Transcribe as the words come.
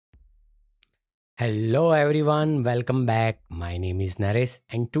Hello everyone, welcome back. My name is Naresh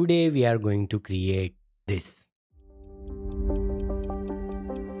and today we are going to create this.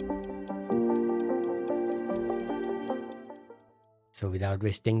 So without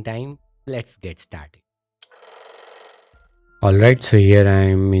wasting time, let's get started. Alright, so here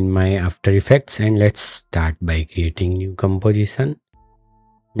I am in my After Effects and let's start by creating new composition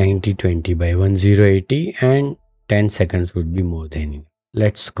 9020 by 1080 and 10 seconds would be more than enough.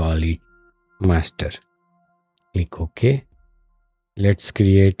 Let's call it master. Click OK. Let's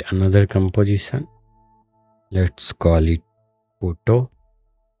create another composition. Let's call it photo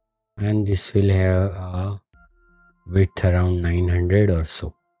and this will have a width around 900 or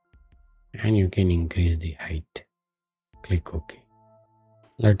so and you can increase the height. Click OK.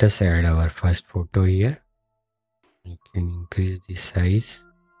 Let us add our first photo here. You can increase the size.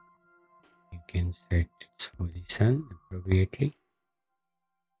 You can set its position appropriately.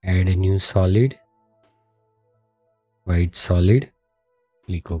 Add a new solid, white solid.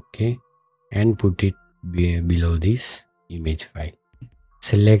 Click OK and put it below this image file.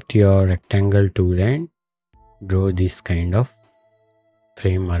 Select your rectangle tool and draw this kind of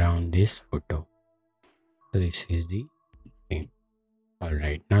frame around this photo. So this is the frame.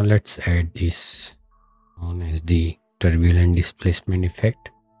 Alright, now let's add this known as the turbulent displacement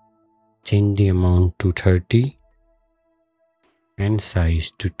effect. Change the amount to 30 and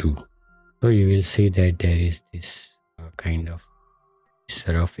size to 2. So you will see that there is this kind of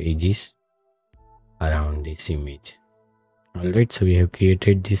rough edges around this image. Alright, so we have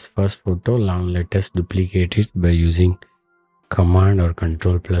created this first photo. Now let us duplicate it by using Command or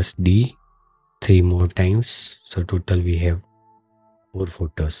Control plus D 3 more times. So total we have 4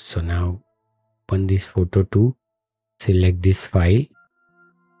 photos. So now open this photo too. Select this file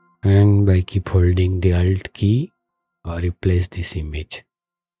and by keep holding the Alt key replace this image.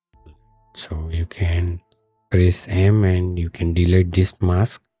 So you can press M and you can delete this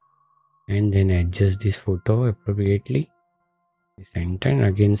mask and then adjust this photo appropriately. Center and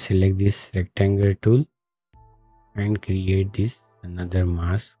again select this rectangle tool and create this another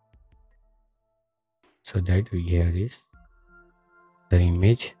mask so that we have this other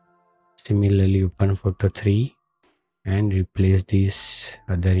image. Similarly open photo 3 and replace this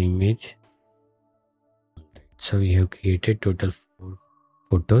other image. So we have created total 4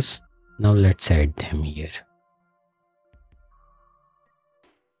 photos. Now let's add them here.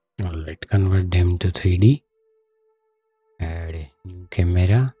 Alright, convert them to 3D. Add a new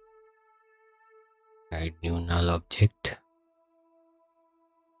camera. Add new null object.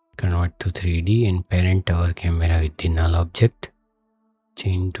 Convert to 3D and parent our camera with the null object.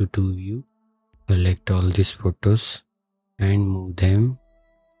 Change to 2 view. Select all these photos and move them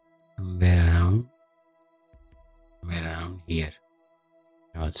somewhere around here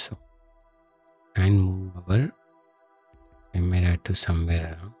also. And move our camera to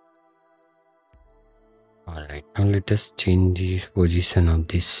somewhere around. Alright, now let us change the position of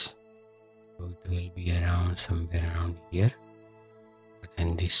this. So it will be around somewhere around here.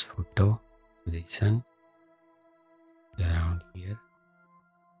 And this photo position around here.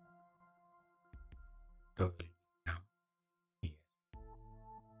 So will be around here.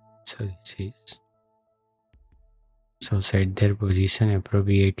 So this is. So set their position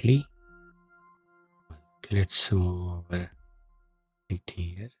appropriately. Let's move over it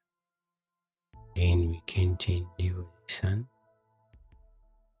here. Then we can change the position.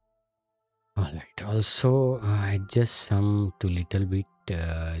 Alright, also adjust some to little bit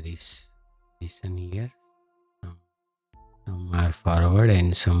this position here. Some are forward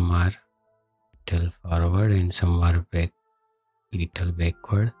and some are little forward and some are back, little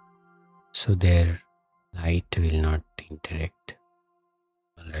backward. So their light will not interact.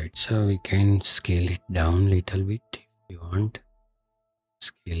 Alright, so we can scale it down little bit if you want.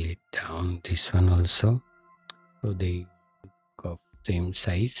 Scale it down, this one also. So they of same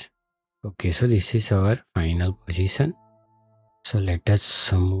size. Okay, so this is our final position. So let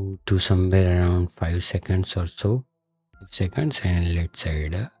us move to somewhere around 5 seconds or so. 5 seconds and let's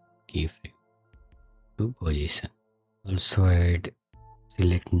add a keyframe to position. Also add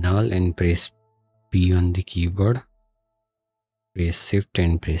select null and press P on the keyboard. Press shift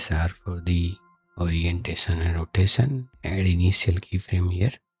and press R for the orientation and rotation. Add initial keyframe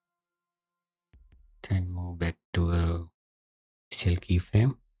here. Then move back to our initial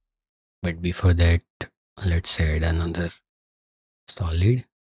keyframe. But before that, let's add another solid,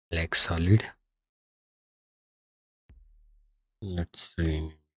 black solid. Let's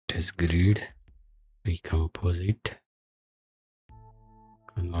rename it as grid. Recompose it.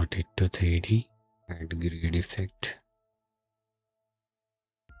 Convert it to 3D. Add grid effect.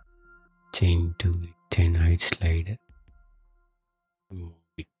 change to width and height slider, move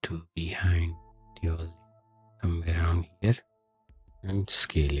it to behind your leg, somewhere around here, and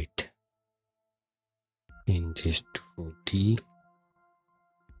scale it. Change this to 40,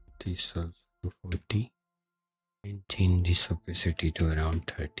 this also to 40, and change this opacity to around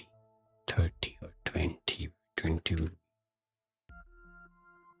 30 or 20 would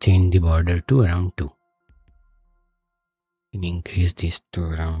change the border to around 2 and increase this to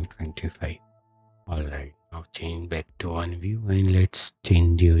around 25. Alright, now change back to one view and let's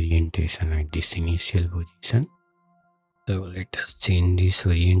change the orientation at this initial position. So let us change this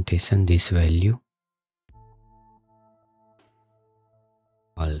orientation, this value.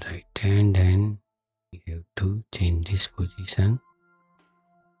 Alright, and then we have to change this position,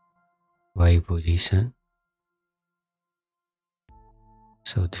 Y position,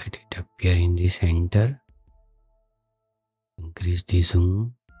 so that it appear in the center. Increase the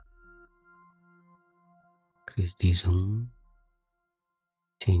zoom,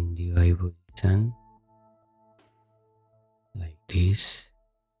 change the Y position like this,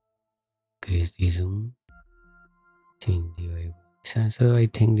 increase the zoom, change the Y position. So I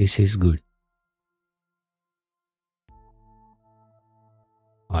think this is good.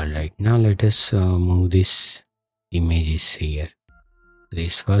 Alright, now let us move this images here.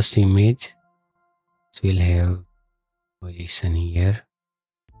 This first image will have position here,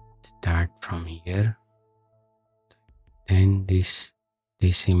 start from here, then this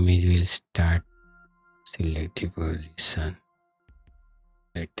image will start, select the position.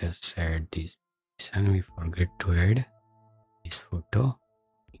 Let us add this position, we forget to add this photo.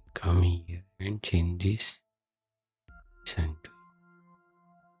 Come here and change this position to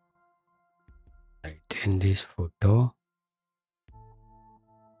right, then this photo,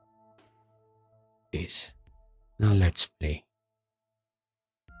 this. Now let's play.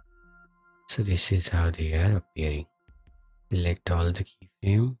 So this is how they are appearing. Select all the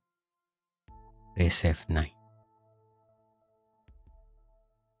keyframe, press F9.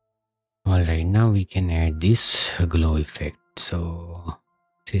 Alright, now we can add this glow effect. So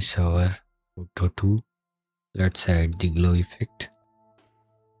this is our photo 2. Let's add the glow effect.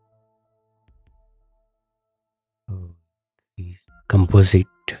 Composite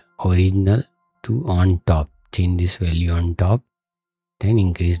original to on top. Change this value on top, then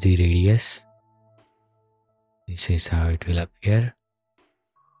increase the radius. This is how it will appear.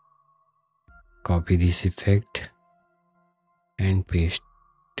 Copy this effect and paste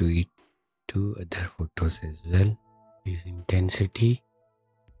to it to other photos as well. This intensity,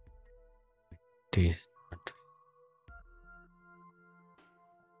 it is not.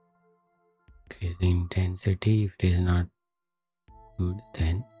 Increase the intensity. If it is not good,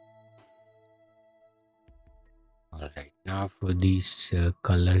 then alright. Now for these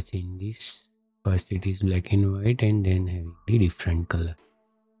color changes, first it is black and white and then having the different color.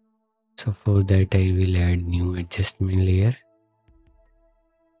 So for that I will add new adjustment layer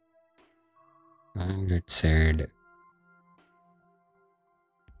and let's add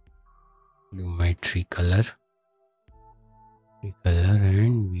lumetri color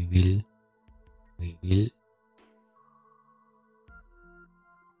and we will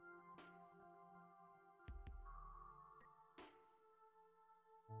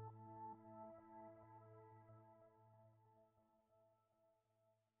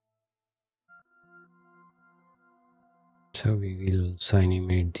also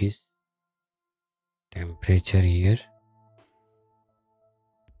animate this temperature here.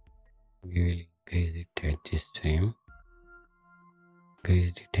 We will increase it at this frame.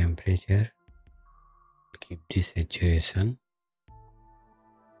 Increase the temperature. Keep the saturation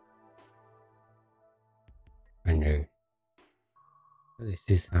 100. So this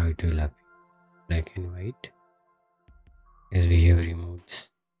is how it will appear, black and white. As we have removed,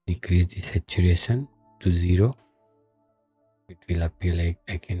 decrease the saturation to 0. It will appear like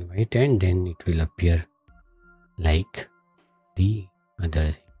black and white and then it will appear like the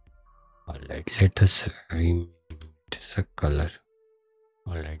other thing. Alright, let us remove this a color.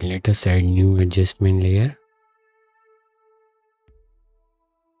 Alright, let us add new adjustment layer.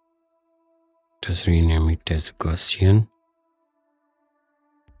 Just rename it as Gaussian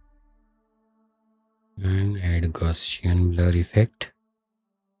and add Gaussian blur effect.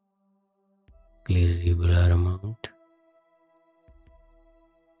 Increase the blur amount.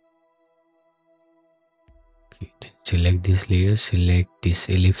 Okay, then select this layer, select this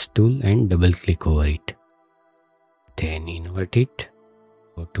ellipse tool and double click over it. Then invert it,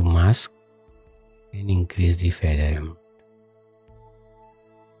 go to mask and increase the feather amount.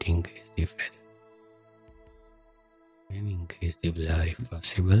 Increase the feather and increase the blur if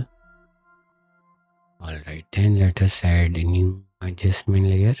possible. Alright, then let us add a new adjustment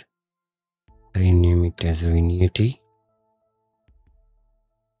layer. Rename it as vignette.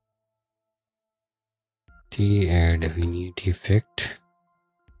 Add a vignette effect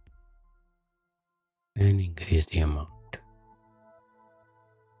and increase the amount.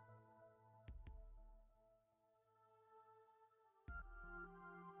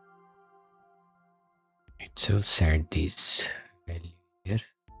 So set this value here.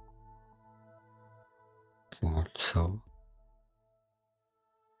 Also,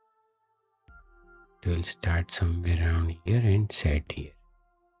 it will start somewhere around here and set here.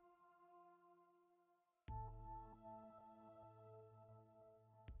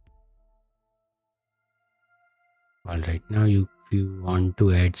 Alright, now if you want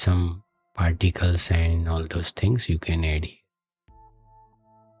to add some particles and all those things, you can add here.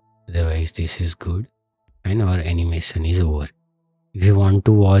 Otherwise, this is good and our animation is over. If you want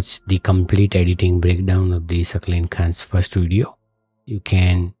to watch the complete editing breakdown of the saqlainkhan's first video, you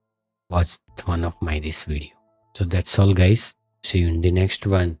can watch one of my this video. So that's all guys. See you in the next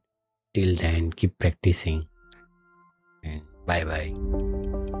one. Till then, keep practicing and bye bye.